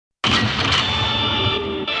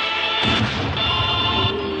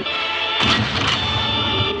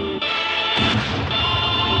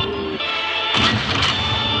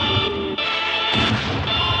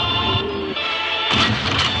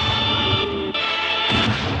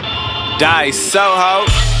Die SoHo.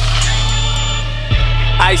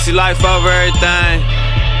 Icy life over everything.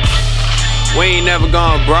 We ain't never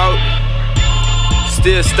gone broke.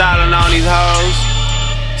 Still styling on these hoes.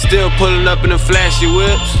 Still pulling up in the flashy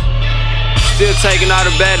whips. Still taking all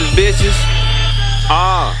the baddest bitches.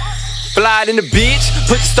 Fly in the bitch,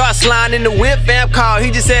 put the start sliding in the whip. Fam call,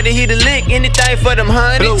 he just said that he the lick. Anything for them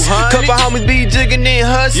hundreds. Couple homies be jigging and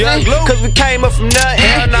hustling. Cause we came up from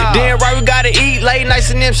nothing. Then right, we gotta eat late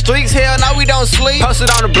nights in them streets. Hell no, we don't sleep.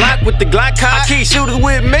 Posted on the block with the Glock car. I keep shooters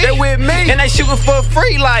with me. They with me. And they shooting for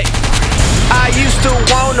free like. I used to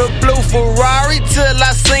want a blue Ferrari till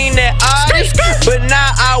I seen that Audi. But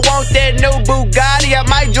now I want that new Bugatti. I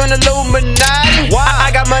might join the Illuminati.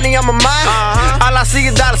 I got money on my mind. All I see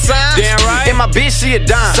is dollar signs. Damn right. And my bitch, she a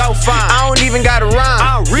dime. So fine. I don't even got a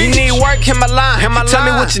rhyme. You need work, hit my line. Tell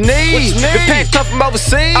me what you need. The packs come from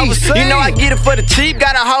overseas. You know I get it for the cheap.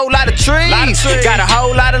 Got a whole lot of trees. Got a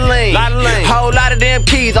whole lot of lean. Whole lot of damn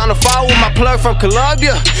keys. On the phone with my plug from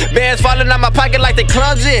Colombia. Bands falling out my pocket like they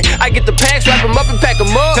clumsy. I get the packs, wrap them up and pack them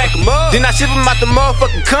up. Then I ship them out the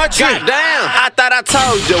motherfucking country. Goddamn. I thought I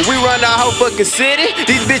told you, we run the whole fucking city.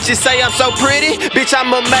 These bitches say I'm so pretty. Bitch, I'm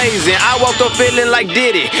amazing. I woke up feeling like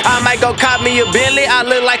Diddy. I might go cop me a Bentley. I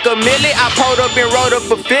look like a millie. I pulled up and rode up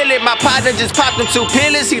a Philly. My partner just popped them 2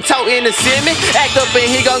 pills. He toting the semi. Act up and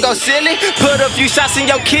he gon' go silly. Put a few shots in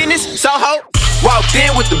your kidneys. SoHo. Walked in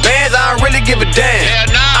with the bands, I don't really give a damn. Hell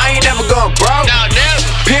no. I ain't never gone broke. No, never.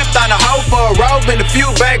 Pimped on the hoe for a robe and a few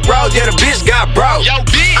back roads. Yeah, the bitch got broke. Yo,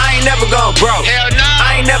 bitch. I ain't never gone broke. Hell no.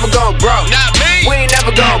 I ain't never gone broke. Not me. We ain't never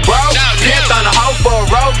gone broke. No, pimped on the hoe for a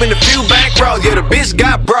robe and a few back roads. Yeah, the bitch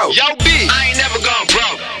got broke. Yo, bitch. I ain't never gone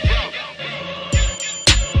broke.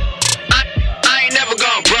 I ain't never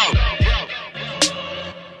gone broke.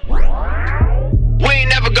 We ain't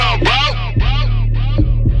never gone broke.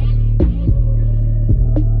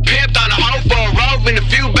 And a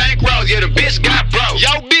few back roads, yeah, the bitch got broke.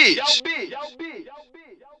 Yo, bitch.